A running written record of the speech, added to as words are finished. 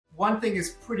one thing is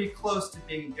pretty close to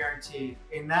being guaranteed,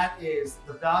 and that is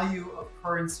the value of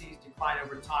currencies decline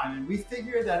over time. And we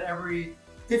figure that every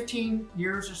 15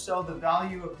 years or so, the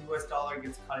value of the US dollar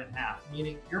gets cut in half,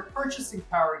 meaning your purchasing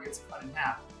power gets cut in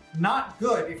half. Not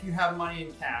good if you have money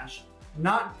in cash,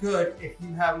 not good if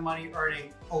you have money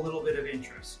earning a little bit of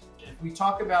interest. If we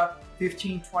talk about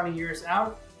 15, 20 years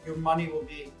out, your money will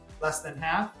be less than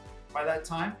half by that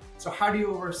time. So how do you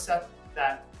overset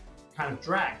that kind of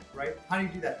drag, right? How do you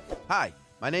do that? Hi,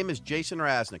 my name is Jason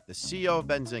Raznick, the CEO of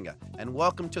Benzinga, and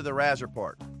welcome to the Raz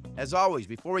Report. As always,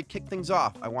 before we kick things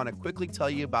off, I want to quickly tell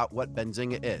you about what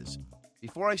Benzinga is.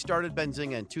 Before I started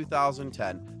Benzinga in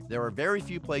 2010, there were very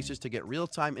few places to get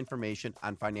real-time information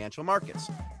on financial markets.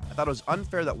 I thought it was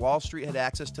unfair that Wall Street had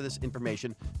access to this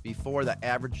information before the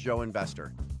average Joe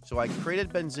investor. So I created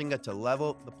Benzinga to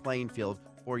level the playing field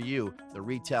for you, the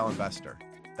retail investor.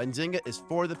 Benzinga is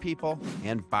for the people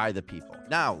and by the people.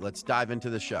 Now, let's dive into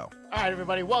the show. All right,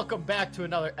 everybody, welcome back to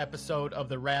another episode of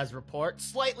the Raz Report.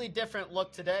 Slightly different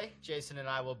look today. Jason and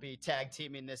I will be tag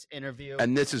teaming this interview.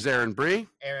 And this is Aaron Bree.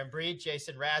 Aaron Bree,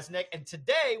 Jason Raznick. And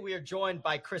today we are joined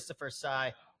by Christopher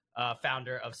Tsai,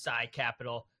 founder of Tsai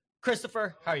Capital.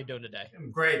 Christopher, how are you doing today?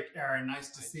 I'm great, Aaron. Nice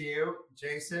to see you.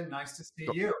 Jason, nice to see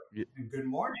you. And good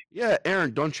morning. Yeah,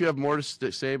 Aaron, don't you have more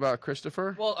to say about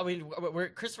Christopher? Well, I mean,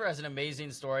 Christopher has an amazing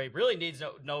story. Really needs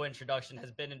no introduction.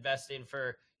 Has been investing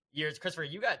for years. Christopher,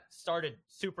 you got started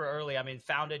super early. I mean,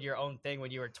 founded your own thing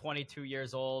when you were 22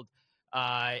 years old.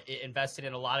 Invested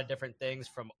in a lot of different things,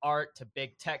 from art to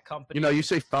big tech companies. You know, you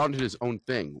say founded his own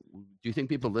thing. Do you think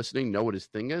people listening know what his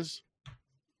thing is?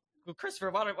 Well, Christopher,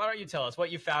 why don't you tell us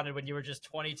what you founded when you were just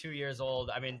 22 years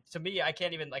old? I mean, to me, I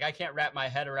can't wrap my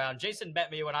head around. Jason met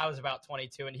me when I was about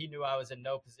 22, and he knew I was in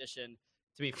no position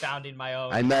to be founding my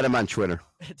own. I met him on Twitter.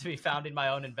 To be founding my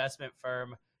own investment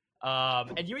firm.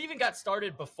 And you even got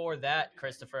started before that,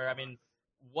 Christopher. I mean,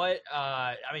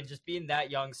 just being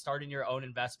that young, starting your own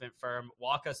investment firm,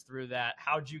 walk us through that.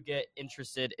 How'd you get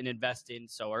interested in investing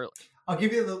so early? I'll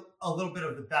give you a little bit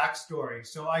of the backstory.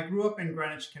 So I grew up in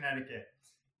Greenwich, Connecticut.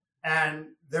 And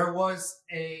there was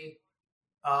a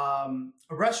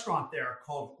restaurant there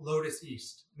called Lotus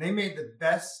East. They made the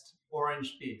best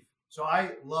orange beef. So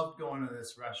I loved going to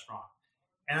this restaurant.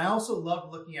 And I also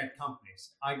loved looking at companies.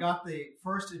 I got my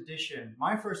first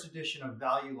edition of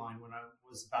Value Line when I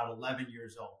was about 11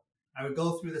 years old. I would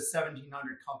go through the 1,700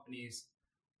 companies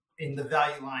in the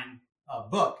Value Line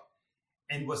book,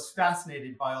 and was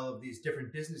fascinated by all of these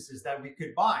different businesses that we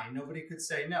could buy. Nobody could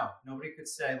say no. Nobody could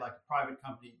say, like a private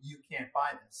company, you can't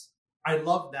buy this. I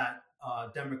love that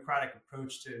democratic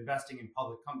approach to investing in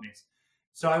public companies.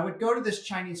 So I would go to this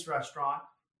Chinese restaurant,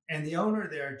 and the owner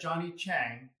there, Johnny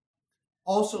Chang,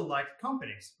 also liked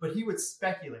companies, but he would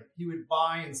speculate. He would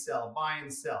buy and sell.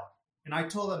 And I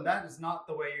told him, that is not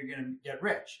the way you're going to get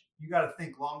rich. You got to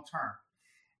think long term.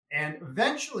 And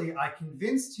eventually, I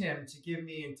convinced him to give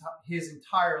me his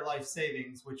entire life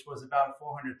savings, which was about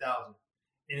 $400,000.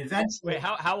 And eventually, wait,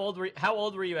 how old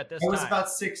were you at this time? I was about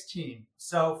 16.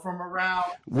 So from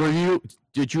around.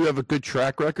 Did you have a good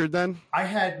track record then? I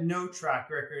had no track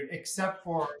record except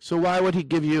for. So why would he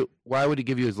give you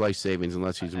his life savings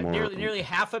unless he's more nearly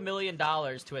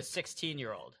 $500,000 to a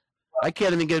 16-year-old? I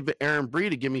can't even get Aaron Bree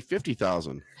to give me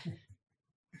 $50,000.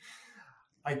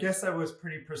 I guess I was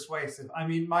pretty persuasive. I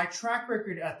mean, my track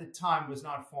record at the time was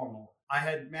not formal. I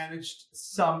had managed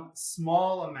some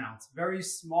very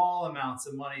small amounts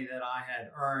of money that I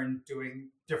had earned doing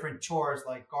different chores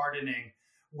like gardening,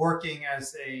 working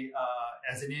as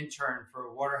an intern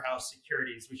for Waterhouse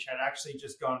Securities, which had actually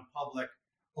just gone public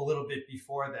a little bit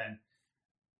before then.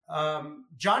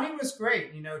 Johnny was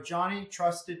great. You know, Johnny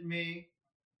trusted me,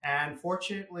 and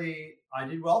fortunately, I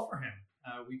did well for him.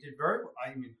 We did very well.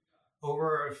 I mean,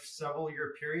 over a several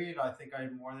year period, I think I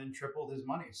more than tripled his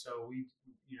money. So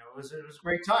it was a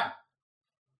great time.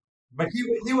 But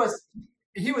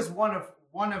he was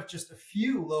one of just a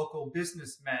few local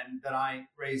businessmen that I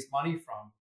raised money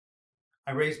from.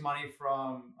 I raised money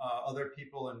from other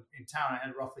people in town. I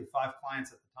had roughly 5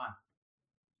 clients at the time.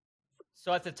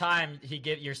 So at the time,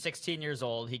 you're 16 years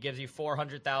old. He gives you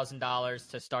 $400,000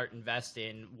 to start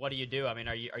investing. What do you do? I mean,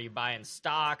 are you buying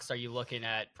stocks? Are you looking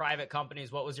at private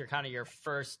companies? What was your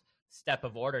first step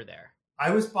of order there? I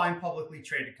was buying publicly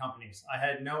traded companies. I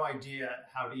had no idea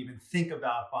how to even think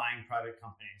about buying private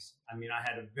companies. I mean, I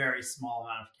had a very small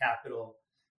amount of capital.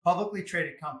 Publicly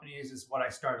traded companies is what I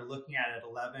started looking at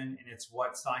 11, and it's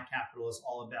what Tsai Capital is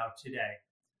all about today.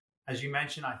 As you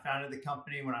mentioned, I founded the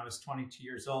company when I was 22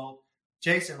 years old.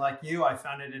 Jason, like you, I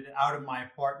founded it out of my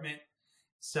apartment.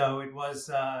 So it was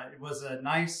a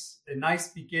nice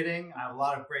beginning. I have a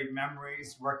lot of great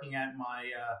memories working at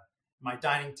my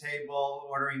dining table,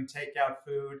 ordering takeout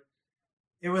food.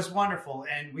 It was wonderful,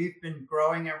 and we've been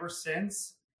growing ever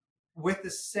since with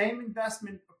the same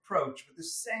investment approach, with the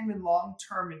same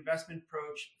long-term investment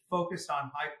approach focused on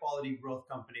high-quality growth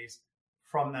companies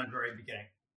from that very beginning.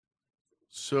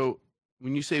 So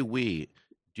when you say we,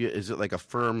 is it like a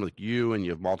firm like you and you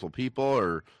have multiple people,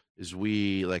 or is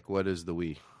we like, what is the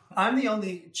we? I'm the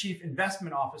only chief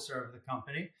investment officer of the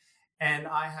company, and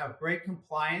I have great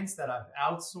compliance that I've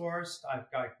outsourced. I've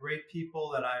got great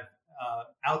people that I've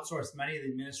outsourced many of the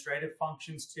administrative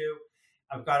functions to.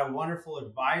 I've got a wonderful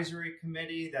advisory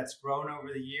committee that's grown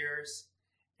over the years,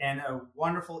 and a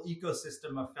wonderful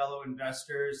ecosystem of fellow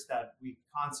investors that we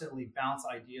constantly bounce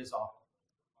ideas off of.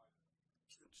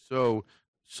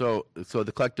 So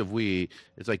the collective we,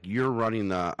 it's like you're running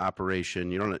the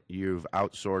operation. You've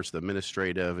outsourced the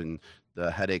administrative and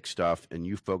the headache stuff, and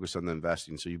you focus on the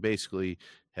investing. So you basically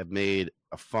have made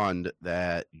a fund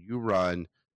that you run,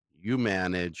 you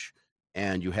manage,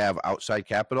 and you have outside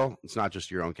capital. It's not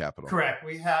just your own capital. Correct.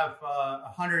 We have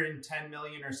 110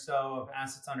 million or so of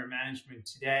assets under management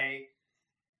today.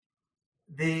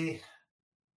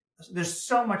 There's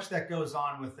so much that goes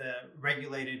on with a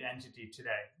regulated entity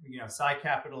today. Tsai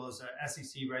Capital is a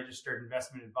SEC registered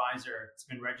investment advisor. It's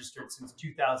been registered since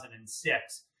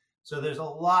 2006. So there's a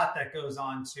lot that goes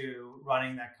on to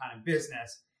running that kind of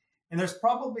business. And there's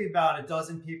probably about a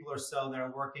dozen people or so that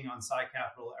are working on Tsai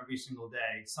Capital every single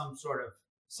day, some sort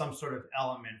of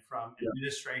element from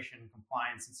administration,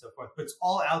 compliance, and so forth. But it's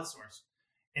all outsourced.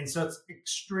 And so it's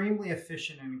extremely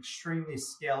efficient and extremely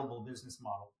scalable business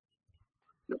model.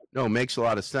 No, it makes a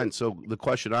lot of sense. So the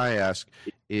question I ask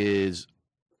is,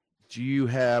 do you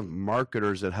have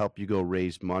marketers that help you go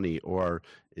raise money, or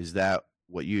is that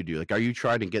what you do? Like, are you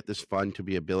trying to get this fund to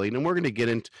be $1 billion? And we're going to get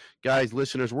into, guys,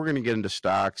 listeners, we're going to get into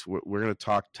stocks. We're going to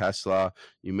talk Tesla.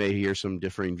 You may hear some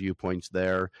differing viewpoints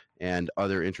there and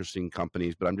other interesting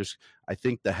companies, but I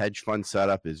think the hedge fund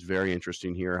setup is very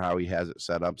interesting here, how he has it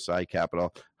set up, Tsai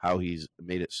Capital, how he's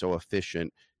made it so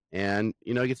efficient. And,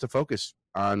 he gets to focus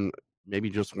on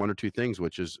maybe just one or two things,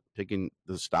 which is picking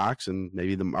the stocks and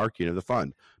maybe the marketing of the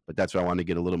fund. But that's what I want to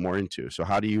get a little more into. So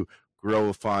how do you grow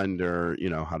a fund, or,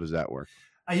 how does that work?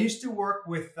 I used to work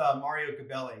with Mario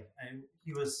Gabelli, and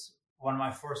he was one of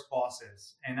my first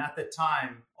bosses. And at the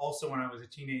time, also when I was a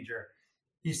teenager,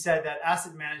 he said that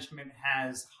asset management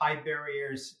has high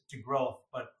barriers to growth,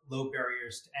 but low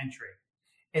barriers to entry.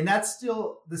 And that's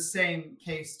still the same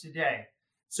case today.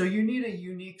 So you need a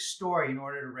unique story in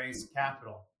order to raise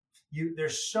capital.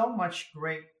 There's so much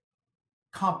great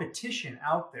competition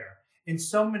out there in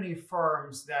so many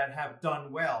firms that have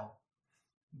done well.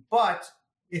 But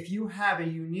if you have a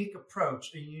unique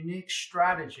approach, a unique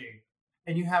strategy,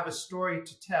 and you have a story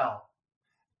to tell,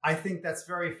 I think that's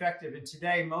very effective. And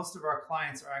today, most of our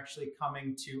clients are actually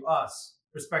coming to us.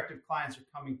 Prospective clients are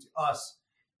coming to us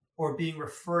or being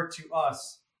referred to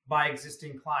us by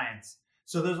existing clients.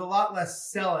 So there's a lot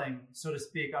less selling, so to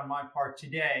speak, on my part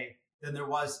today than there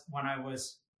was when I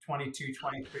was 22,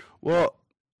 23. Well,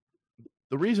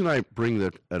 the reason I bring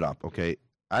it up, okay,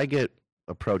 I get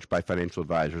approached by financial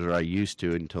advisors, or I used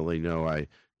to until I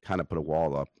kind of put a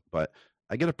wall up, but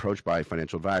I get approached by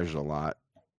financial advisors a lot,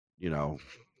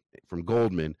 from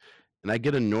Goldman, and I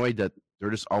get annoyed that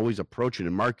they're just always approaching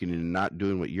and marketing and not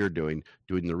doing what you're doing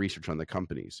the research on the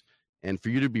companies. And for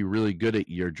you to be really good at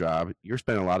your job, you're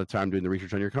spending a lot of time doing the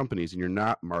research on your companies and you're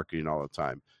not marketing all the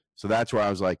time. So that's where I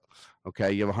was like,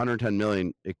 okay, you have 110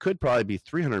 million. It could probably be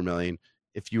 300 million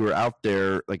if you were out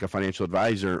there like a financial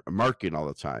advisor marketing all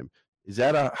the time. Is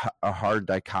that a hard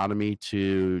dichotomy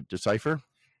to decipher?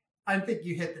 I think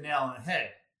you hit the nail on the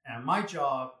head. And my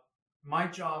job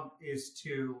is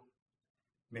to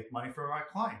make money for my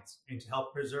clients and to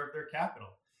help preserve their capital.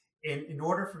 And in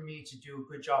order for me to do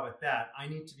a good job at that, I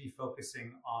need to be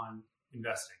focusing on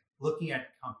investing, looking at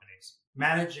companies,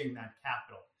 managing that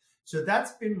capital. So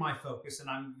that's been my focus, and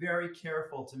I'm very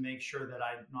careful to make sure that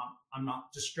I'm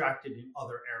not distracted in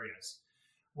other areas.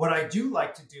 What I do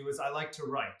like to do is I like to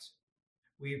write.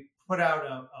 We put out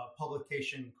a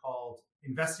publication called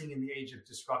Investing in the Age of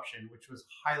Disruption, which was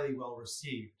highly well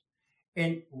received.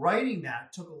 And writing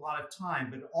that took a lot of time,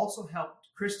 but it also helped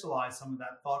crystallize some of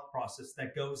that thought process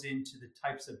that goes into the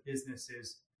types of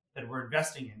businesses that we're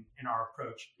investing in our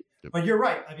approach. Yep. But you're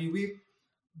right. I mean,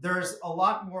 there's a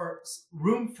lot more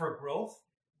room for growth,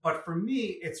 but for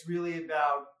me, it's really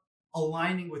about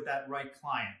aligning with that right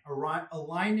client,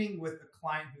 aligning with a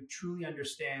client who truly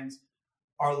understands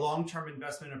our long-term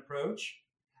investment approach,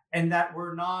 and that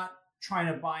we're not trying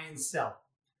to buy and sell.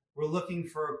 We're looking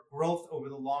for growth over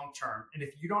the long term. And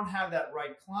if you don't have that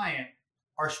right client,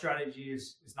 our strategy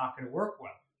is not going to work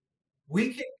well.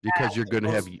 We can because add you're going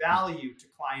to have value to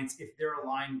clients if they're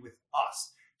aligned with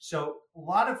us. So a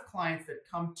lot of clients that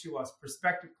come to us,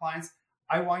 prospective clients,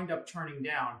 I wind up turning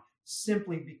down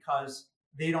simply because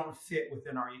they don't fit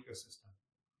within our ecosystem.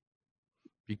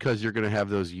 Because you're going to have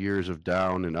those years of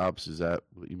down and ups. Is that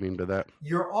what you mean by that?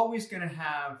 You're always going to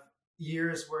have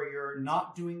years where you're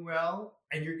not doing well,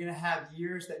 and you're going to have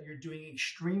years that you're doing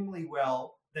extremely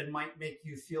well that might make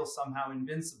you feel somehow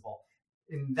invincible.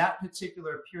 In that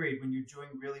particular period, when you're doing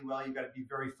really well, you got to be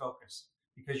very focused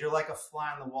because you're like a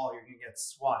fly on the wall. You're going to get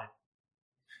swatted.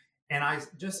 And I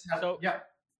just have, yeah.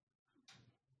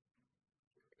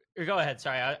 Go ahead.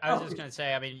 Sorry, I was just going to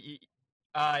say.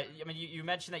 You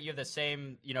mentioned that you have the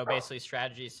same, basically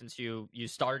strategy since you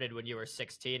started when you were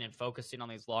 16 and focusing on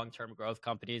these long-term growth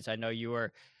companies. I know you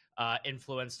were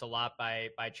influenced a lot by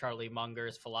Charlie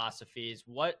Munger's philosophies.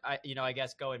 I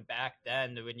guess going back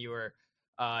then when you were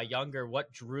younger,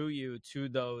 what drew you to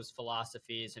those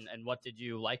philosophies and what did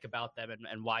you like about them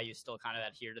and why you still kind of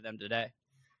adhere to them today?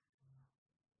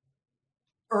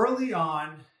 Early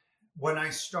on, when I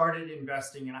started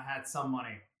investing and I had some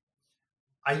money,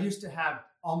 I used to have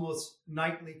almost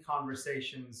nightly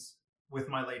conversations with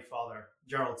my late father,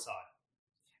 Gerald Tsai.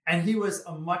 And he was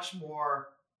a much more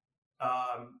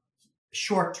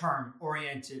short-term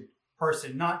oriented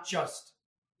person, not just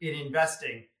in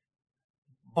investing,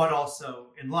 but also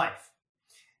in life.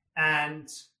 And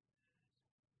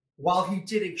while he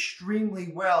did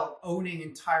extremely well owning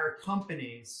entire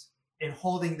companies and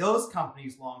holding those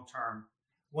companies long-term,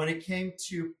 when it came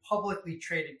to publicly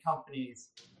traded companies,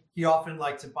 he often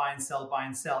liked to buy and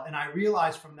sell. And I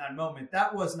realized from that moment,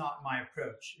 that was not my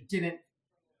approach. It didn't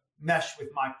mesh with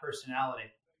my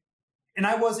personality. And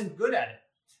I wasn't good at it.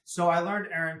 So I learned,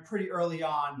 Aaron, pretty early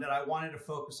on that I wanted to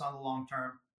focus on the long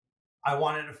term. I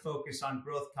wanted to focus on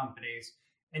growth companies.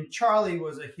 And Charlie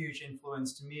was a huge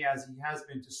influence to me, as he has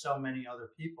been to so many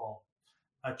other people.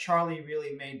 Charlie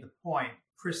really made the point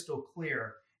crystal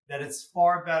clear that it's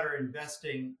far better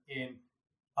investing in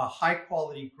high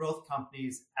quality growth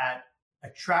companies at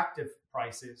attractive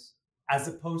prices as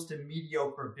opposed to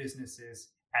mediocre businesses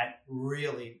at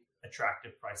really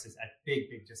attractive prices at big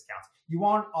discounts. You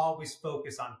want to always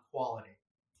focus on quality.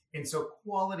 And so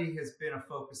quality has been a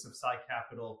focus of Tsai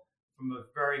Capital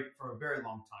for a very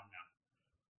long time now.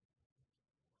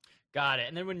 Got it.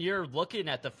 And then when you're looking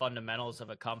at the fundamentals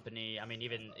of a company, I mean,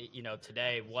 even,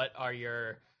 today, what are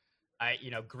your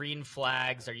green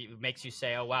flags makes you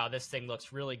say, oh, wow, this thing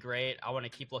looks really great. I want to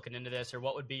keep looking into this. Or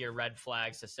what would be your red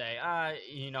flags to say, I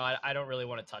don't really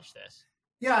want to touch this?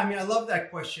 Yeah, I mean, I love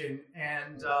that question.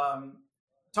 And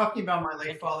talking about my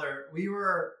late father, we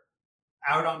were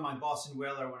out on my Boston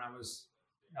Whaler when I was,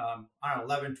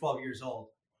 11, 12 years old.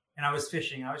 And I was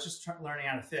fishing. I was just learning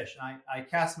how to fish. And I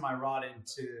cast my rod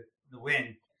into the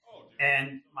wind.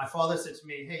 And my father said to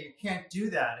me, hey, you can't do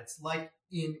that. It's like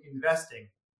in investing.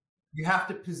 You have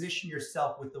to position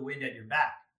yourself with the wind at your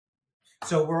back.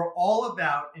 So we're all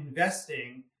about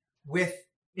investing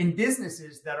in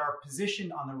businesses that are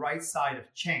positioned on the right side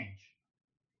of change.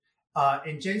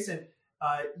 And Jason,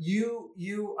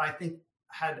 you I think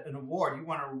had an award. You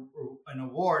won an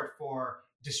award for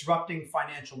disrupting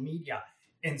financial media.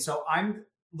 And so I'm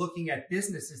looking at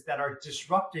businesses that are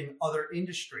disrupting other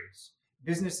industries,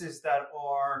 businesses that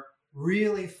are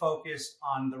really focused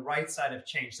on the right side of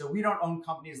change. So we don't own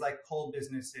companies like coal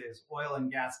businesses, oil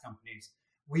and gas companies.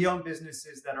 We own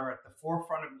businesses that are at the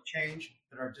forefront of change,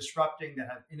 that are disrupting, that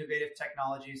have innovative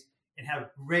technologies, and have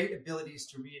great abilities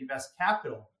to reinvest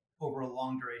capital over a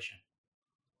long duration.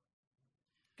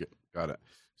 Got it.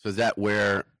 So is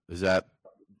that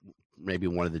maybe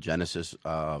one of the genesis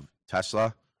of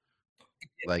Tesla?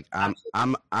 Like I'm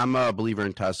a believer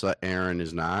in Tesla. Aaron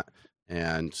is not.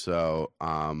 And so,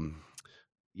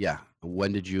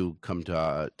 when did you come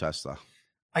to Tesla?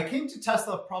 I came to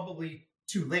Tesla probably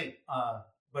too late,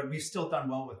 but we've still done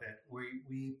well with it.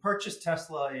 We purchased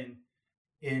Tesla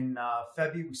in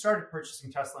February. We started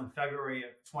purchasing Tesla in February of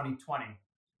 2020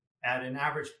 at an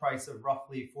average price of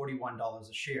roughly $41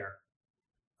 a share.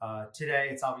 Today,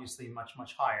 it's obviously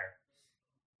much higher.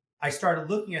 I started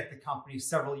looking at the company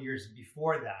several years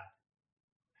before that.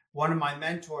 One of my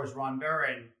mentors, Ron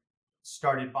Barron,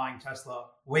 started buying Tesla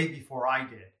way before I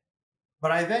did.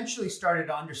 But I eventually started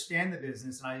to understand the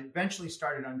business, and I eventually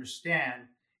started to understand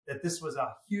that this was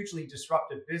a hugely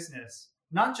disruptive business,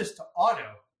 not just to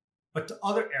auto, but to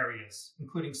other areas,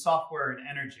 including software and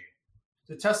energy.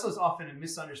 So Tesla is often a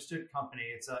misunderstood company.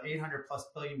 It's an $800+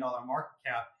 billion market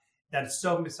cap that is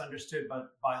so misunderstood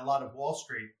by a lot of Wall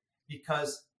Street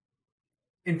because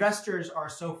investors are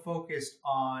so focused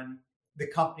on the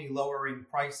company lowering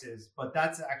prices, but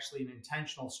that's actually an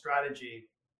intentional strategy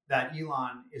that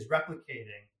Elon is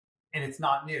replicating, and it's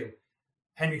not new.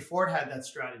 Henry Ford had that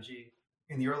strategy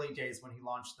in the early days when he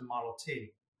launched the Model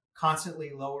T,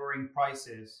 constantly lowering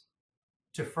prices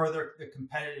to further the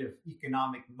competitive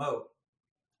economic moat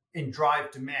and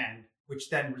drive demand, which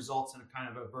then results in a kind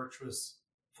of a virtuous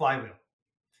flywheel.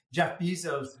 Jeff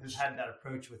Bezos has had that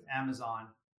approach with Amazon,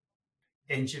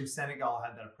 and Jim Senegal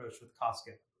had that approach with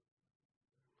Costco.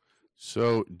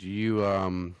 So do you,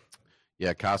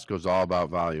 Costco's all about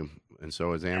volume, and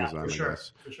so is Amazon, for sure, I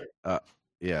guess. For sure.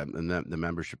 And the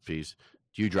membership fees.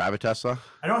 Do you drive a Tesla?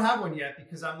 I don't have one yet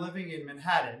because I'm living in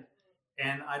Manhattan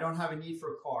and I don't have a need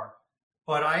for a car.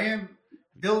 But I am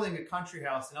building a country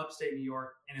house in upstate New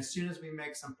York, and as soon as we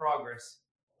make some progress,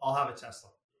 I'll have a Tesla.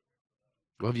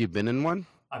 Well, have you been in one?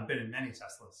 I've been in many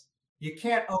Teslas. You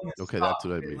can't own a Okay, stock that's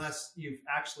what I mean. unless you've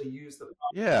actually used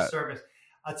the service.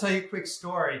 I'll tell you a quick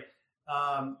story.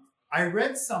 I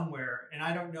read somewhere, and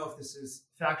I don't know if this is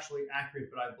factually accurate,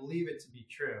 but I believe it to be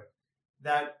true,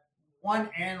 that one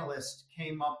analyst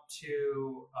came up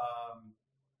to, I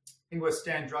think it was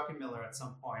Stan Druckenmiller at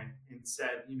some point, and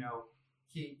said,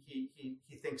 he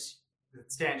thinks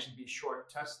that Stan should be short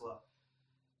Tesla.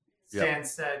 Stan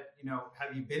said,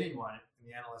 have you been in one? And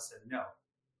the analyst said, no.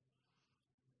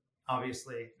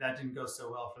 Obviously, that didn't go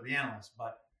so well for the analyst,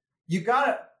 but you got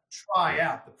to try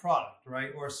out the product,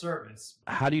 right, or service.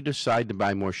 How do you decide to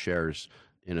buy more shares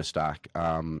in a stock?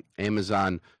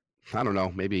 Amazon, I don't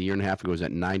know, maybe a year and a half ago was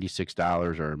at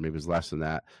 $96, or maybe it was less than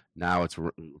that. Now it's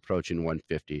approaching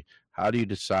 $150. How do you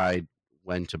decide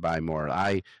when to buy more?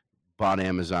 I bought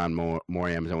Amazon, more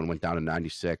Amazon when it went down to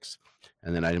 96,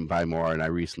 and then I didn't buy more, and I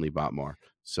recently bought more.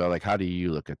 So, how do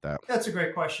you look at that? That's a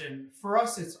great question. For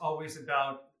us, it's always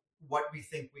about what we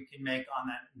think we can make on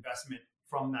that investment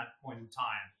from that point in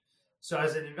time. So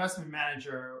as an investment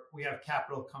manager, we have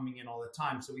capital coming in all the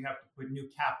time. So we have to put new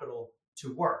capital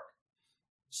to work.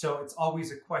 So it's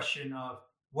always a question of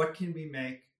what can we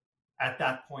make at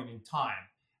that point in time,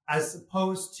 as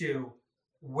opposed to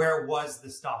where was the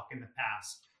stock in the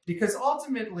past? Because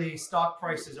ultimately, stock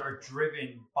prices are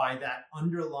driven by that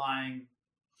underlying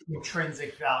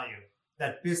intrinsic value,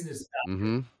 that business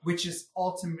value, which is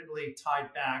ultimately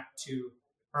tied back to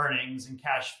earnings and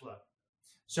cash flow.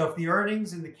 So if the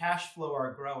earnings and the cash flow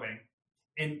are growing,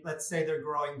 and let's say they're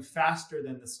growing faster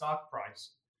than the stock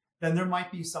price, then there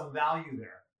might be some value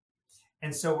there.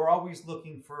 And so we're always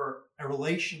looking for a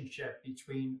relationship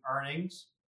between earnings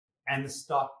and the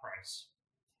stock price.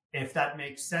 If that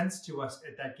makes sense to us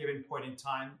at that given point in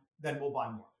time, then we'll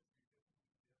buy more.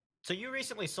 So you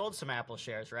recently sold some Apple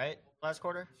shares, right? Last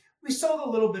quarter? We sold a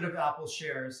little bit of Apple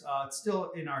shares. It's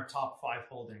still in our top 5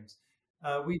 holdings.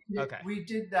 We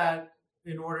did that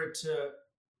in order to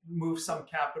move some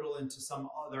capital into some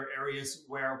other areas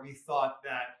where we thought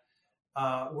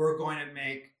that we're going to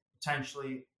make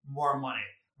potentially more money.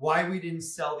 Why we didn't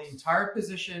sell the entire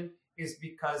position is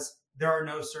because there are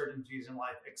no certainties in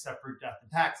life except for death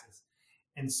and taxes.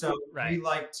 And so we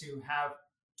like to have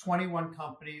 21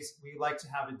 companies. We like to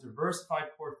have a diversified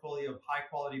portfolio of high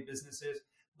quality businesses,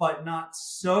 but not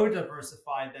so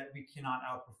diversified that we cannot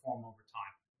outperform over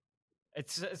time.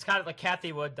 It's kind of like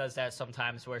Kathy Wood does that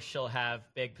sometimes, where she'll have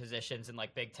big positions in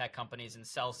big tech companies and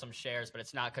sell some shares, but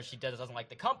it's not because she doesn't like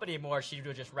the company more. She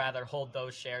would just rather hold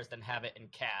those shares than have it in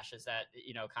cash. Is that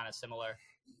kind of similar?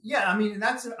 Yeah, I mean,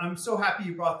 I'm so happy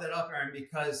you brought that up, Aaron,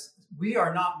 because we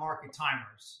are not market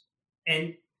timers,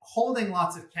 and holding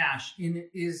lots of cash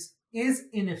is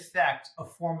in effect a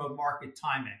form of market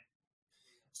timing.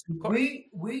 So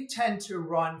we tend to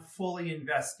run fully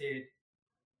invested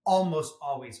almost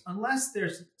always, unless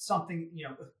there's something,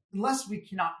 unless we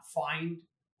cannot find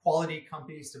quality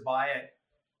companies to buy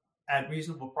at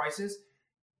reasonable prices,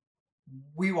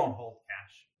 we won't hold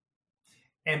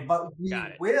cash. But we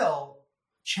will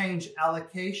change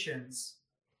allocations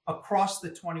across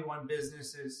the 21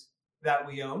 businesses that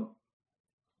we own,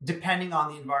 depending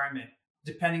on the environment,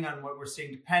 depending on what we're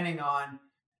seeing, depending on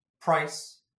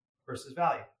price versus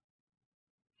value.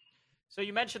 So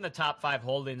you mentioned the top 5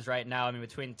 holdings right now. I mean,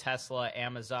 between Tesla,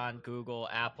 Amazon, Google,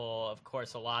 Apple, of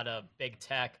course, a lot of big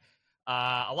tech.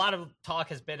 A lot of talk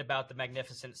has been about the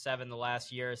Magnificent Seven the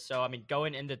last year or so. I mean,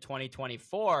 going into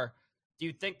 2024, do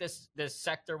you think this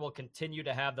sector will continue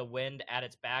to have the wind at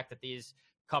its back, that these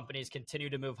companies continue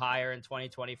to move higher in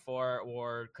 2024,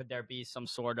 or could there be some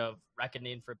sort of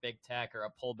reckoning for big tech or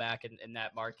a pullback in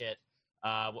that market?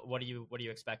 What are you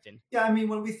expecting? Yeah, I mean,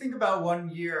 when we think about 1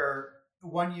 year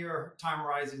time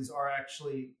horizons are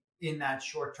actually in that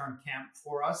short-term camp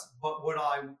for us. But what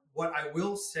I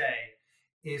will say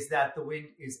is that the wind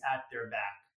is at their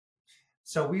back.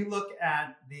 So we look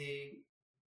at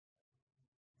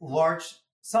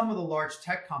some of the large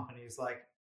tech companies like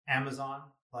Amazon,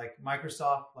 like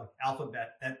Microsoft, like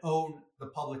Alphabet, that own the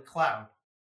public cloud,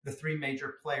 the three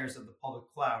major players of the public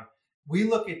cloud. We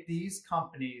look at these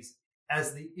companies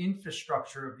as the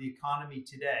infrastructure of the economy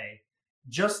today,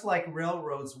 just like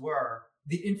railroads were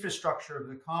the infrastructure of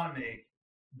the economy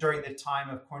during the time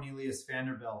of Cornelius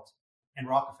Vanderbilt and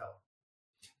Rockefeller.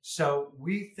 So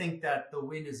we think that the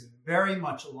wind is very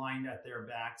much aligned at their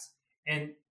backs,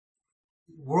 and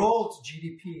world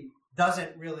GDP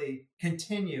doesn't really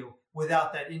continue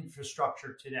without that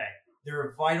infrastructure today.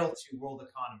 They're vital to world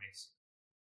economies.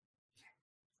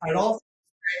 I'd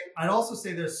also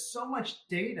say there's so much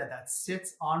data that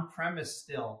sits on premise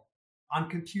still on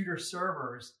computer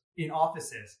servers in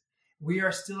offices. We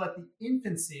are still at the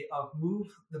infancy of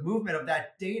the movement of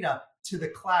that data to the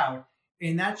cloud,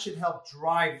 and that should help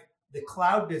drive the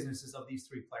cloud businesses of these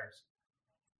three players.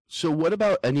 So what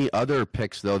about any other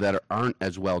picks though that aren't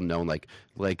as well known, like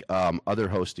other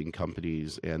hosting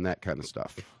companies and that kind of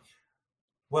stuff?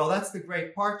 Well, that's the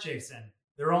great part, Jason.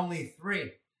 There are only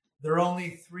three. There are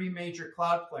only three major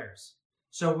cloud players.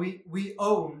 So we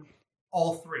own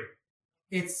all three.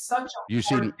 It's such a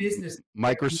hard business.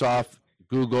 Microsoft,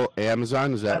 Google,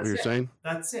 Amazon, is that what you're saying?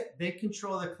 That's it. They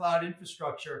control the cloud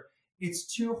infrastructure. It's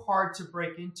too hard to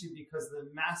break into because of the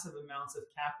massive amounts of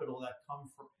capital that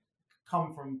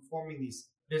come from forming these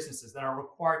businesses, that are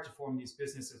required to form these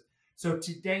businesses. So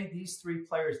today, these three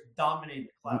players dominate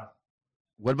the cloud.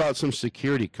 What about some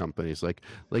security companies like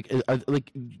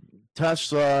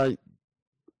Tesla?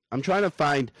 I'm trying to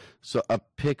find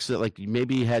picks that like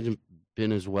maybe hadn't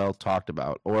been as well talked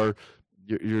about, or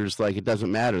you're just like, it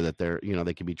doesn't matter that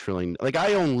they could be trillion. Like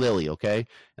I own Lilly, okay,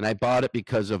 and I bought it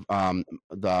because of the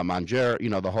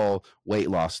Mounjaro, the whole weight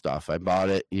loss stuff. I bought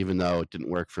it even though it didn't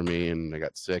work for me, and I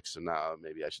got sick, so now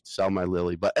maybe I should sell my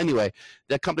Lilly. But anyway,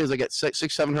 that company is like at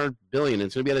 $600-700 billion.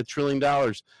 It's going to be at $1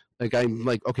 trillion. Like I'm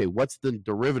like, okay, what's the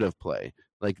derivative play?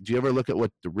 Like, do you ever look at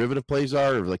what derivative plays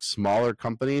are of like smaller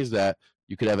companies that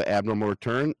you could have an abnormal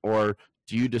return, or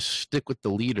do you just stick with the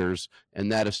leaders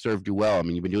and that has served you well? I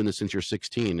mean, you've been doing this since you're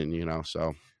 16, and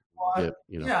so. Well,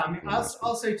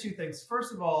 I'll say two things.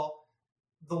 First of all,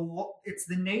 it's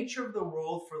the nature of the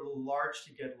world for the large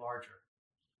to get larger.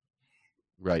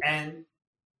 Right. And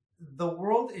the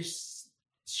world is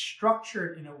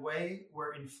structured in a way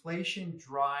where inflation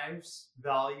drives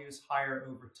values higher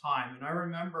over time. And I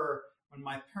remember when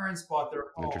my parents bought their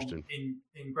home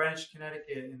in Greenwich,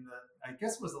 Connecticut in I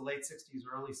guess it was the late 60s,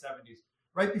 early 70s,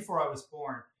 right before I was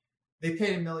born, they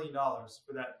paid $1 million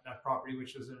for that property,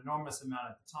 which was an enormous amount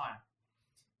at the time.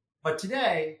 But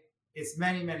today, it's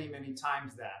many, many, many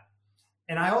times that.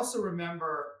 And I also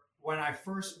remember when I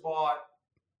first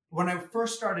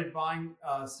started buying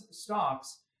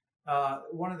stocks,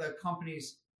 one of the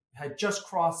companies had just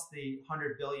crossed the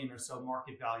 100 billion or so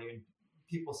market value. And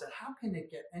people said, how can it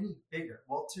get any bigger?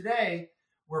 Well, today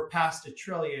we're past $1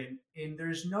 trillion, and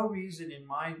there's no reason in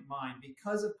my mind,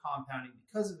 because of compounding,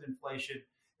 because of inflation,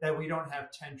 that we don't have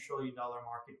 $10 trillion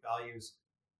market values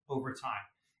over time.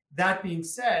 That being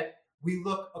said, we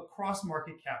look across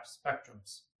market cap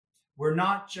spectrums. We're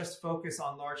not just focused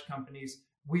on large companies.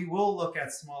 We will look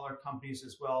at smaller companies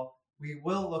as well. We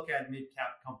will look at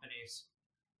mid-cap companies.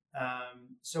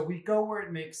 So we go where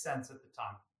it makes sense at the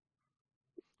time.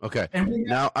 Okay. And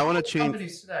now I want to change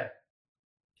companies today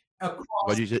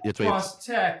across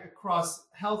tech, across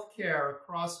healthcare,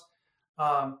 across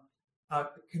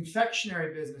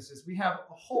confectionery businesses. We have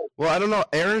a whole. Well, I don't know.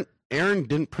 Aaron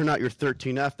didn't print out your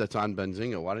 13F that's on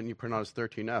Benzinga. Why didn't you print out his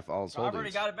 13F? All his holdings. I've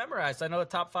already got it memorized. I know the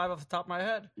top 5 off the top of my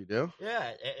head. You do?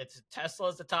 Yeah, it's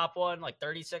Tesla's the top one, like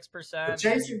 36%. But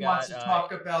Jason wants to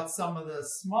talk about some of the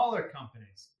smaller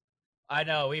companies. I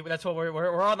know. That's what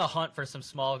we're on the hunt for some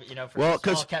small, for small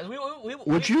cats.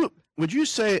 Would you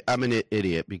say I'm an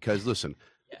idiot? Because listen,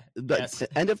 the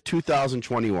end of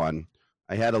 2021,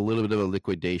 I had a little bit of a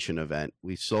liquidation event.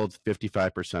 We sold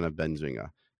 55% of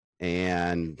Benzinga,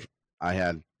 and I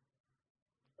had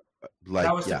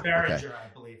that was the Behringer, I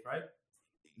believe, right?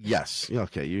 Yes.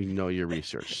 Okay. You know your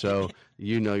research, so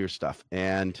you know your stuff,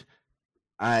 and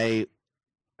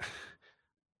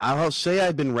I'll say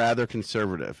I've been rather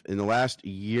conservative. In the last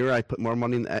year, I put more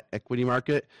money in the equity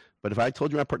market, but if I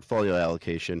told you my portfolio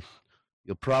allocation,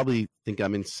 you'll probably think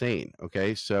I'm insane,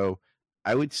 okay? So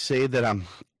I would say that I'm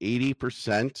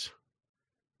 80%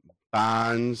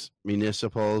 bonds,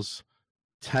 municipals,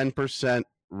 10%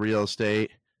 real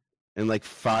estate, and like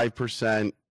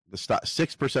 5% the stock,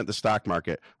 6% the stock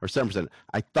market, or 7%.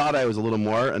 I thought I was a little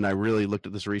more, and I really looked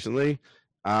at this recently.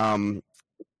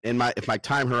 if my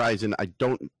time horizon, I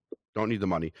don't need the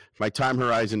money. If my time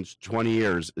horizon's 20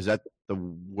 years, is that the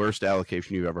worst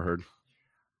allocation you've ever heard?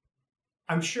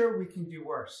 I'm sure we can do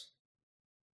worse.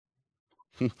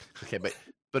 Okay,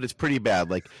 but it's pretty bad.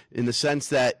 Like in the sense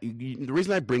that the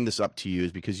reason I bring this up to you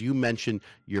is because you mentioned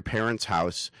your parents'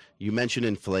 house, you mentioned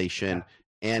inflation,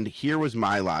 and here was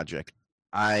my logic.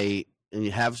 And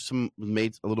you have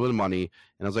made a little bit of money,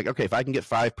 and I was like, okay, if I can get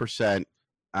 5%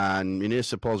 on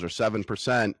municipals or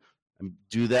 7%, and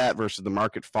do that versus the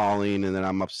market falling, and then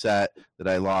I'm upset that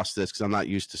I lost this because I'm not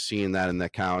used to seeing that in the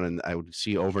account, and I would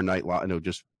see overnight loss, and it would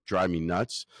just drive me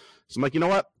nuts. So I'm like, you know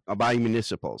what? I'll buy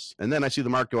municipals. And then I see the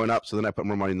market going up, so then I put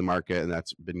more money in the market, and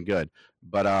that's been good.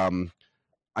 But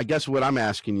I guess what I'm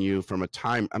asking you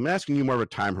I'm asking you more of a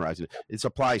time horizon. It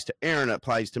applies to Aaron, it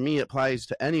applies to me, it applies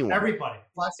to anyone. Everybody.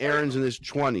 Aaron's in his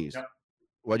 20s. Yep.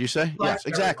 What'd you say? Yes,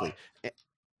 exactly.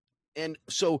 And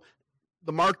so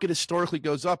the market historically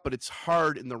goes up, but it's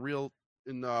hard when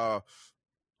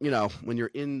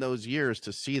you're in those years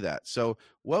to see that. So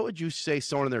what would you say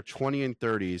someone in their 20 and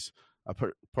 30s a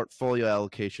portfolio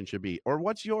allocation should be? Or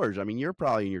what's yours? I mean, you're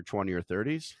probably in your 20 or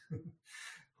 30s.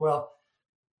 Well,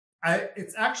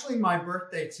 it's actually my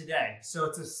birthday today, so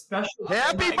it's a special.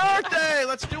 Happy birthday!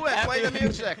 Let's do it. Play the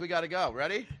music. We got to go.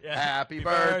 Ready? Yeah. Happy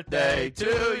birthday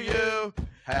to you.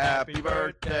 Happy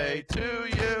birthday to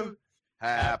you.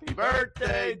 Happy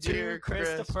birthday, dear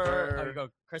Christopher. Oh, you go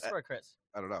Christopher or Chris?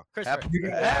 I don't know. Christopher.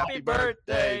 Happy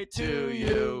birthday to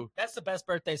you. That's the best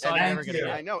birthday song you're ever going to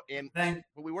get. I know.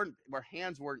 But our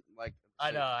hands weren't like. I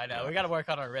know. We got to work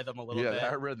on our rhythm a little bit. Yeah,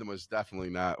 our rhythm was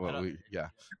definitely not what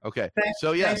Okay. Thank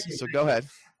So go ahead.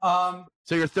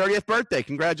 So your 30th birthday.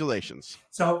 Congratulations.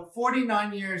 So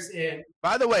 49 years in.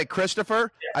 By the way,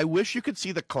 Christopher, I wish you could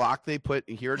see the clock they put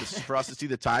here for us to see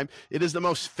the time. It is the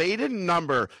most faded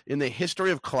number in the history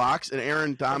of clocks, and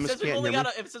Aaron Thomas can't hear me.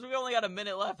 Since we only got a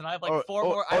minute left, and I have like four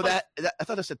more. I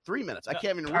thought I said 3 minutes. I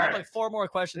can't even read. I have like 4 more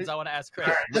questions I want to ask Chris.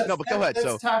 Right, but go ahead.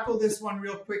 Let's tackle this one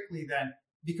real quickly then,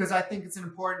 because I think it's an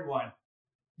important one.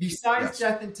 Besides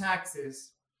death and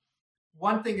taxes,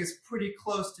 one thing is pretty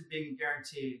close to being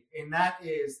guaranteed, and that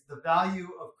is the value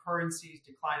of currencies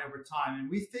decline over time. And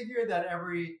we figure that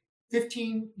every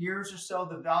 15 years or so,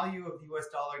 the value of the US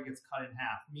dollar gets cut in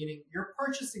half, meaning your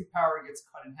purchasing power gets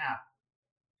cut in half.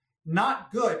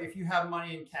 Not good if you have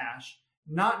money in cash,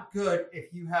 not good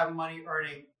if you have money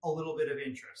earning a little bit of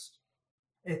interest,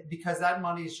 because that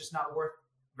money is just not worth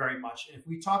very much. And if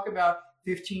we talk about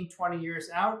 15, 20 years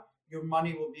out, your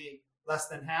money will be less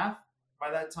than half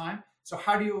by that time. So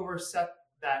how do you overset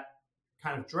that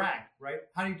kind of drag, right?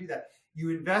 How do you do that?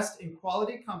 You invest in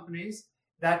quality companies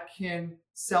that can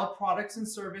sell products and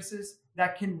services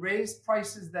that can raise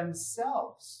prices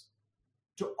themselves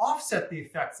to offset the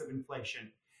effects of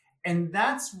inflation. And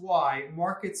that's why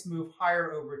markets move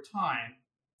higher over time,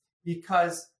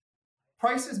 because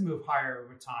prices move higher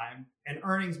over time and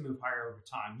earnings move higher over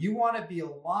time. You want to be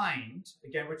aligned.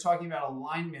 Again, we're talking about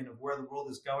alignment of where the world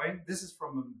is going. This is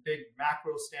from a big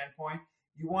macro standpoint.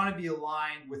 You want to be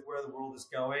aligned with where the world is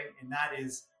going, and that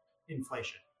is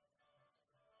inflation.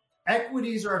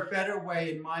 Equities are a better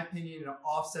way, in my opinion, to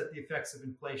offset the effects of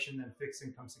inflation than fixed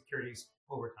income securities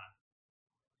over time.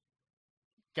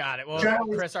 Got it. Well,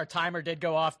 Chris, our timer did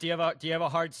go off. Do you have a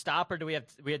hard stop, or do we have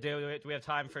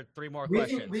time for 3 more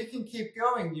questions? We can keep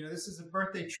going. This is a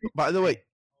birthday treat. By the way,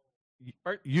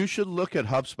 you should look at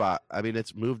HubSpot. I mean,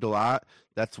 it's moved a lot.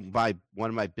 That's one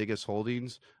of my biggest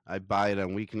holdings. I buy it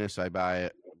on weakness. I buy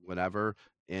it whenever.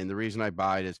 And the reason I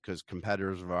buy it is because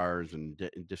competitors of ours and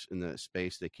just in the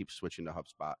space, they keep switching to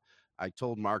HubSpot. I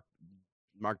told Mark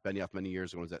Benioff many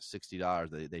years ago, it was at $60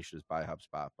 that they should just buy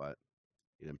HubSpot, but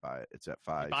he didn't buy it. It's at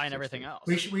 $5. Buying everything else.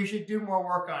 We should do more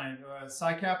work on it.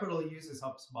 Tsai Capital uses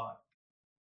HubSpot.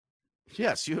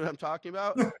 Yes, you know what I'm talking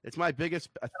about? It's my biggest.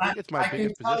 I think it's my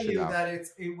biggest position now. I can tell you that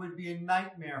it would be a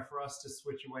nightmare for us to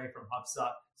switch away from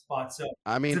HubSpot. So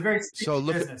I mean, it's a very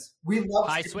look business. We love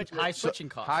high switching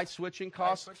costs. High switching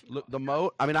costs. Look, the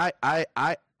moat. I mean,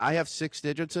 I have 6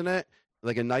 digits in it,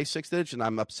 like a nice 6 digits, and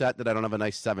I'm upset that I don't have a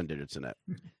nice 7 digits in it.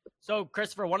 So,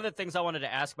 Christopher, one of the things I wanted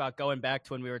to ask about, going back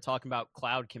to when we were talking about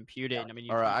cloud computing. I mean,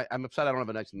 I'm upset I don't have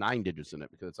a nice 9 digits in it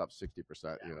because it's up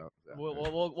 60%. Yeah.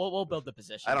 We'll build the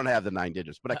position. I don't have the 9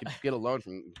 digits, but I could get a loan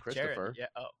from Christopher. Jared. Yeah.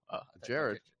 Oh.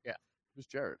 Jared. Yeah. Who's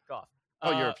Jared? Goff.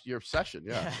 Oh, your obsession.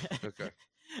 Yeah. Okay.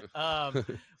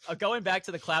 Going back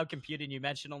to the cloud computing, you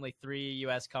mentioned only 3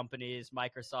 U.S. companies: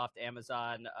 Microsoft,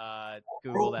 Amazon,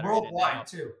 Google. That are worldwide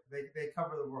too. They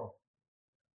cover the world.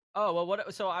 Oh, well,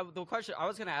 the question I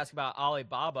was going to ask about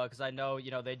Alibaba, because I know,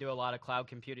 they do a lot of cloud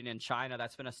computing in China.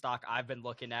 That's been a stock I've been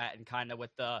looking at, and kind of with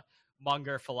the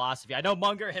Munger philosophy. I know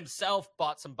Munger himself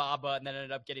bought some Baba and then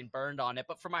ended up getting burned on it.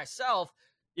 But for myself,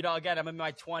 again, I'm in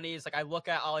my 20s. Like, I look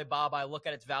at Alibaba, I look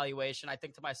at its valuation. I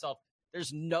think to myself,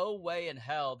 there's no way in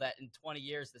hell that in 20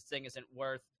 years this thing isn't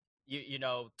worth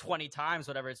 20 times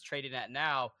whatever it's trading at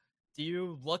now. Do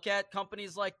you look at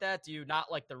companies like that? Do you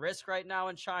not like the risk right now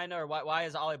in China, or why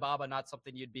is Alibaba not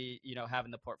something you'd be have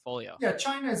in the portfolio? Yeah,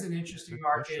 China is an interesting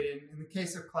market. In the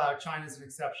case of cloud, China is an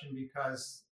exception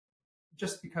because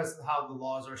of how the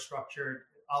laws are structured.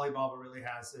 Alibaba really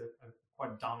has a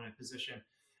quite dominant position.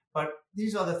 But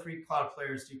these other three cloud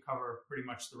players do cover pretty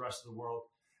much the rest of the world.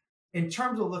 In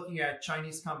terms of looking at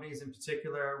Chinese companies in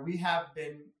particular, we have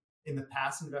been in the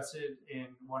past invested in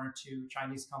one or two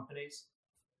Chinese companies.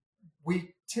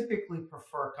 We typically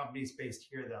prefer companies based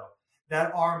here, though,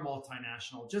 that are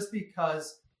multinational, just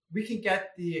because we can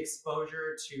get the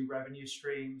exposure to revenue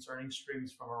streams, earning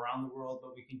streams from around the world,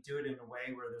 but we can do it in a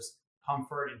way where there's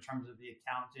comfort in terms of the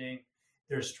accounting,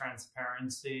 there's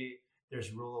transparency,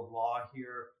 there's rule of law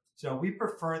here. So we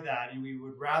prefer that, and we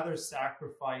would rather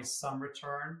sacrifice some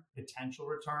potential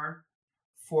return,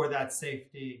 for that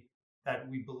safety that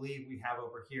we believe we have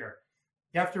over here.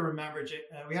 We have to remember,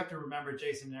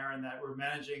 Jason and Aaron, that we're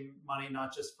managing money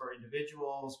not just for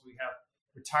individuals. We have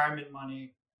retirement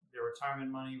money,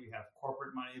 we have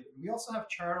corporate money, we also have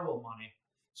charitable money.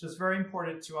 So it's very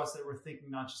important to us that we're thinking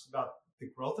not just about the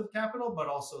growth of capital, but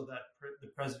also the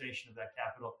preservation of that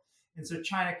capital. And so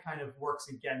China kind of works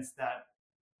against that,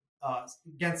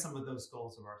 against some of those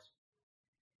goals of ours.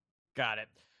 Got it.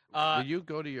 Did you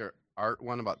go to your Art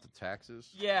one about the taxes?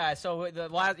 Yeah. So the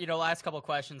last couple of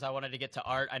questions, I wanted to get to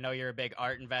Art. I know you're a big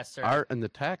Art investor. Art and the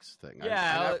tax thing.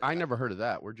 Yeah. I never heard of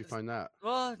that. Where'd you find that?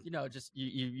 Well, just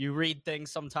you read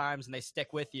things sometimes and they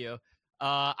stick with you.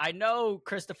 I know,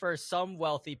 Christopher, some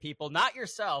wealthy people, not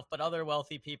yourself, but other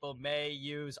wealthy people may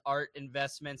use Art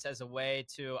investments as a way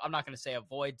to, I'm not going to say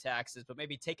avoid taxes, but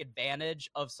maybe take advantage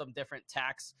of some different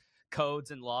tax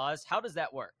codes and laws. How does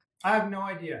that work? I have no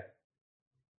idea.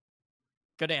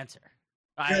 Good answer.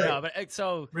 Really? I know, but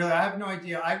so really, I have no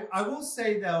idea. I will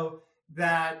say though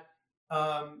that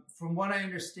from what I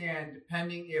understand,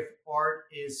 depending if art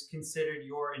is considered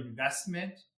your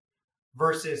investment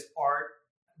versus art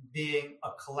being a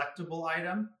collectible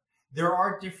item, there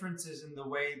are differences in the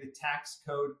way the tax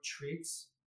code treats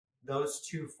those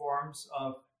two forms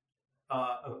of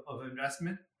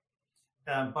investment.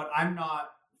 But I'm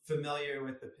not familiar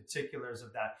with the particulars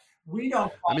of that. We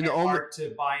don't buy art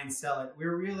to buy and sell it.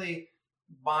 We're really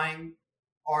buying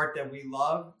art that we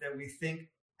love, that we think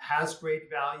has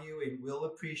great value and will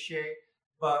appreciate,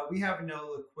 but we have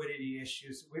no liquidity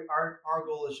issues. Our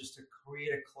goal is just to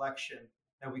create a collection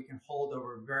that we can hold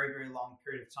over a very, very long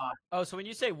period of time. Oh, so when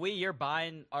you say we, you're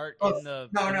buying art in the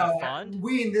fund?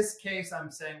 We, in this case,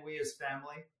 I'm saying we as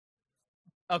family.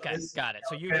 Okay, got it.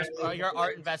 So you just your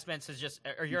art investments is just,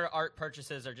 or your art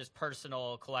purchases are just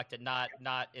personal, collected, not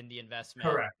in the investment.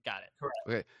 Correct. Got it. Correct.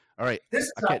 Okay. All right.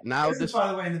 This, by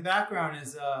the way, in the background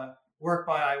is work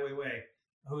by Ai Weiwei,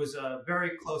 who is a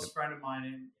very close friend of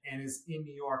mine and is in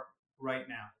New York right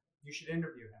now. You should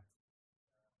interview him.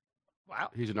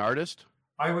 Wow. He's an artist?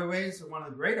 Ai Weiwei is one of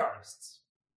the great artists.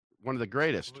 One of the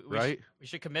greatest, right? We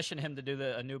should commission him to do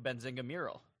a new Benzinga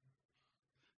mural.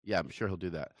 Yeah, I'm sure he'll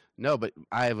do that. No, but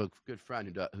I have a good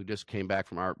friend who just came back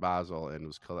from Art Basel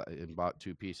and and bought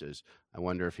 2 pieces. I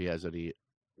wonder if he has any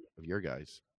of your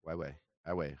guys. Ai,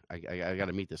 I got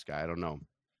to meet this guy. I don't know.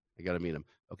 I got to meet him.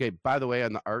 Okay, by the way,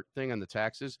 on the art thing, on the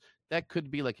taxes, that could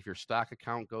be like if your stock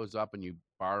account goes up and you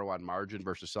borrow on margin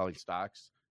versus selling stocks.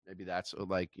 Maybe that's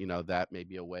that may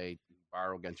be a way to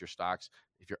borrow against your stocks.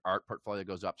 If your art portfolio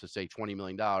goes up to, say, $20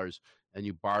 million and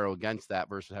you borrow against that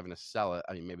versus having to sell it,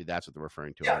 I mean, maybe that's what they're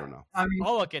referring to. Yeah. I don't know. I mean,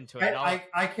 I'll look into it.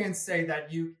 I can say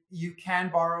that you can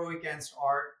borrow against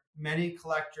art. Many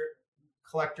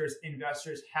collectors,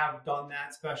 investors have done that,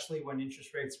 especially when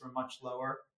interest rates were much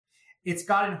lower. It's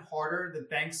gotten harder. The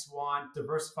banks want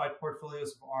diversified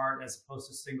portfolios of art as opposed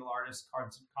to single artist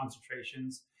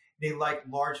concentrations. They like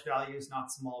large values,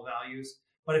 not small values.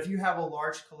 But if you have a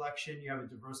large collection, you have a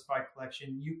diversified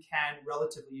collection, you can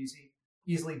relatively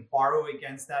easily borrow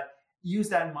against that, use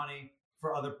that money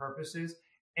for other purposes.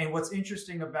 And what's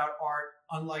interesting about art,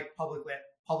 unlike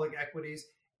public equities,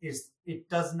 is it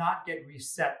does not get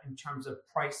reset in terms of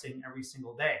pricing every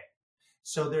single day.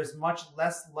 So there's much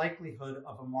less likelihood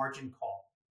of a margin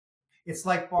call. It's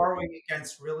like borrowing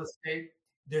against real estate.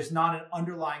 There's not an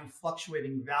underlying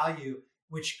fluctuating value,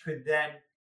 which could then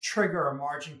trigger a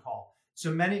margin call. So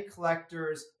many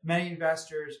collectors, many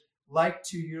investors like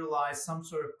to utilize some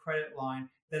sort of credit line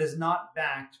that is not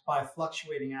backed by a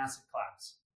fluctuating asset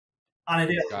class on a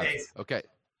daily basis. Okay.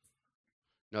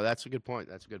 No, that's a good point.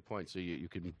 That's a good point. So you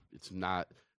can, it's not,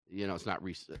 it's not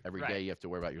every day Right. you have to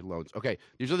worry about your loans. Okay,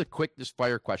 these are the quick, just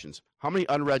fire questions. How many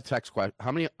unread text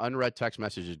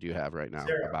messages do you have right now?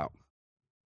 0. About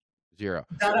 0.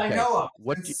 That I Okay. know of.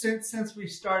 What Since we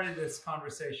started this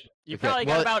conversation. You Okay, probably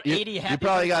well, got about 80 happy You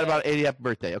probably got birthday. about 80 happy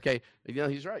birthday. Okay,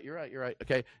 he's right. You're right.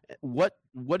 Okay, what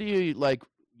do you like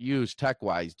use tech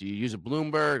wise? Do you use a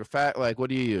Bloomberg, what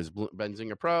do you use?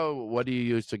 Benzinga Pro? What do you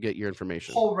use to get your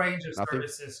information? Whole range of Nothing?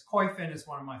 services. Koyfin is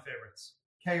one of my favorites.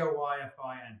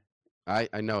 Koyfin. I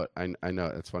know it. I know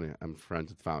it. It's funny. I'm friends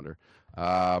with the founder.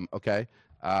 Okay.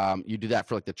 You do that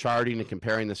for like the charting and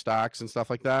comparing the stocks and stuff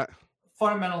like that?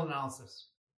 Fundamental analysis.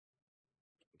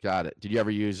 Got it. Did you ever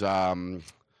use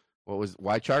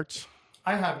Y charts?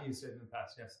 I have used it in the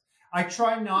past, yes. I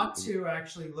try not to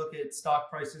actually look at stock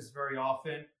prices very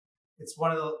often. It's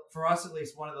for us at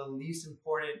least, one of the least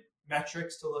important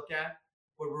metrics to look at.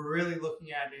 What we're really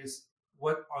looking at is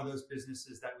what are those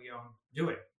businesses that we own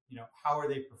doing? How are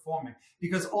they performing?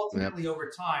 Because ultimately over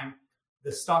time,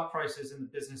 the stock prices and the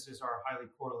businesses are highly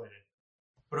correlated.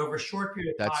 But over a short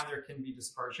period of time, there can be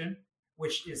dispersion,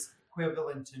 which is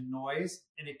equivalent to noise,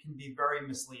 and it can be very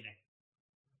misleading.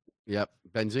 Yep.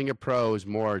 Benzinga Pro is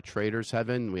more trader's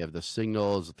heaven. We have the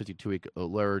signals, 52-week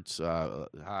alerts,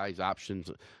 highs, options,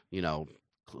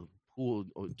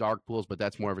 dark pools, but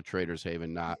that's more of a trader's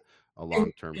haven, not a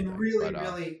long-term thing. And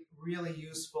really, really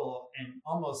useful and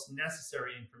almost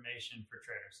necessary information for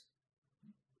traders.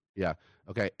 Yeah.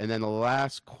 Okay. And then the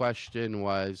last question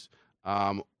was,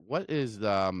 what is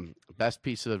the best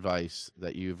piece of advice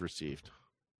that you've received?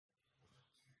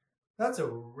 That's a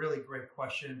really great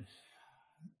question.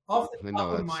 Off the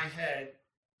top of my head.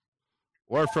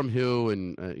 Or from who,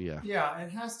 and Yeah, it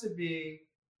has to be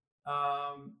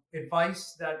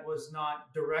advice that was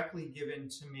not directly given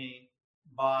to me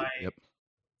by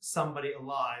somebody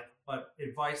alive, but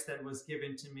advice that was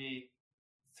given to me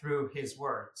through his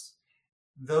words.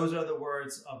 Those are the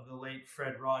words of the late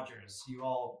Fred Rogers. You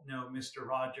all know Mr.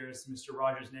 Rogers'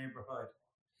 Neighborhood.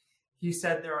 He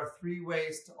said there are 3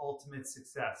 ways to ultimate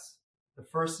success. The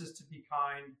first is to be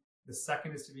kind, the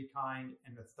second is to be kind,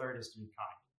 and the third is to be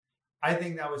kind. I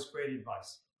think that was great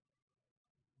advice.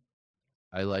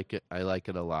 I like it. I like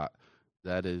it a lot.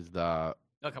 That is the...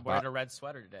 Look, I'm wearing a red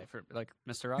sweater today for like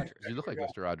Mr. Rogers. You look like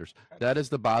Mr. Rogers. That is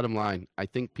the bottom line. I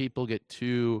think people get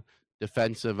too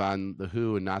defensive on the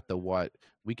who and not the what.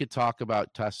 We could talk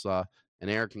about Tesla, and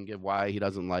Eric can give why he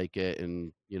doesn't like it,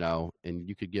 and and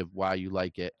you could give why you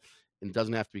like it, and it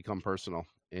doesn't have to become personal.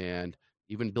 And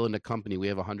even building a company, we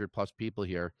have 100+ people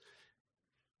here.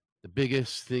 The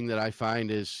biggest thing that I find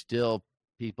is still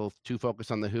people too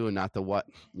focused on the who and not the what,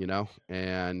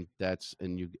 and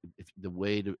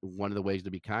one of the ways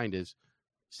to be kind is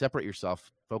separate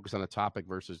yourself, focus on a topic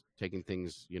versus taking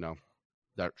things,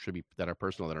 that are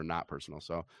personal, that are not personal.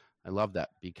 So I love that.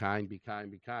 Be kind, be kind,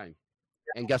 be kind.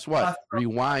 And guess what?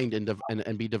 Rewind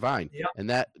and be divine. Yep. And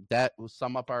that will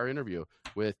sum up our interview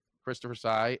with Christopher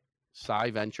Tsai,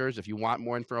 Tsai Ventures. If you want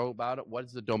more info about it, what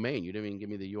is the domain? You didn't even give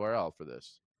me the URL for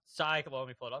this. Tsai, well, let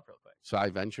me pull it up real quick. Tsai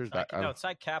Ventures. No,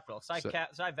 Tsai Capital.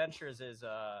 Tsai Ventures is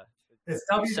it's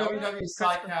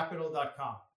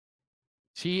www.tsaicapital.com.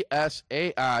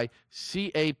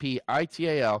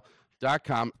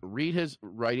 TSAICAPITAL.com. Read his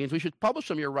writings. We should publish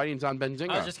some of your writings on Benzinga.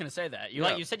 I was just gonna say that.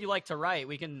 You said you like to write.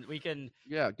 We can.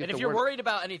 Yeah. And if you're worried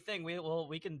about anything,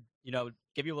 we can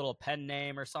give you a little pen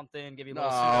name or something. Give you a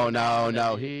little.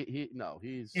 No. He's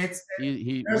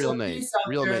real name. Piece out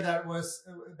Real there name. that went.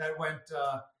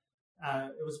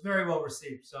 It was very well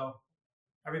received. So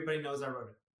everybody knows I wrote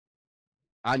it.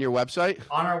 On your website?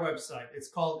 On our website.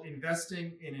 It's called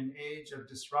Investing in an Age of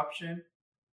Disruption.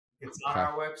 It's on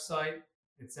our website.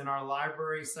 It's in our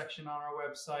library section on our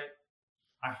website.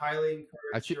 I highly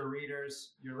encourage your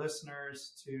readers, your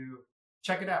listeners to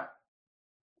check it out.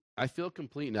 I feel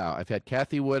complete now. I've had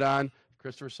Kathy Wood on,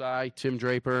 Christopher Tsai, Tim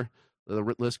Draper.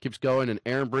 The list keeps going. And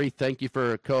Aaron Bree, thank you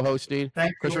for co-hosting.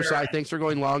 Christopher Tsai, thanks for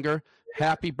going longer.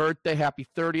 Happy birthday. Happy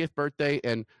 30th birthday.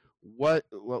 And what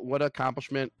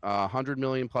accomplishment, $100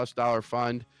 million+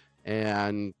 fund.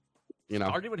 And,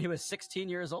 started when he was 16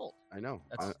 years old. I know.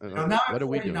 Now I'm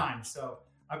 49, so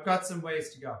I've got some ways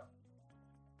to go.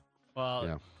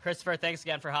 Well, Christopher, thanks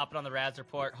again for hopping on the Raz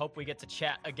Report. Hope we get to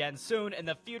chat again soon in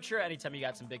the future. Anytime you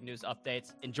got some big news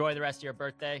updates, enjoy the rest of your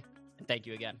birthday, and thank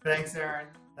you again. Thanks, Aaron.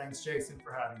 Thanks, Jason,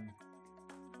 for having me.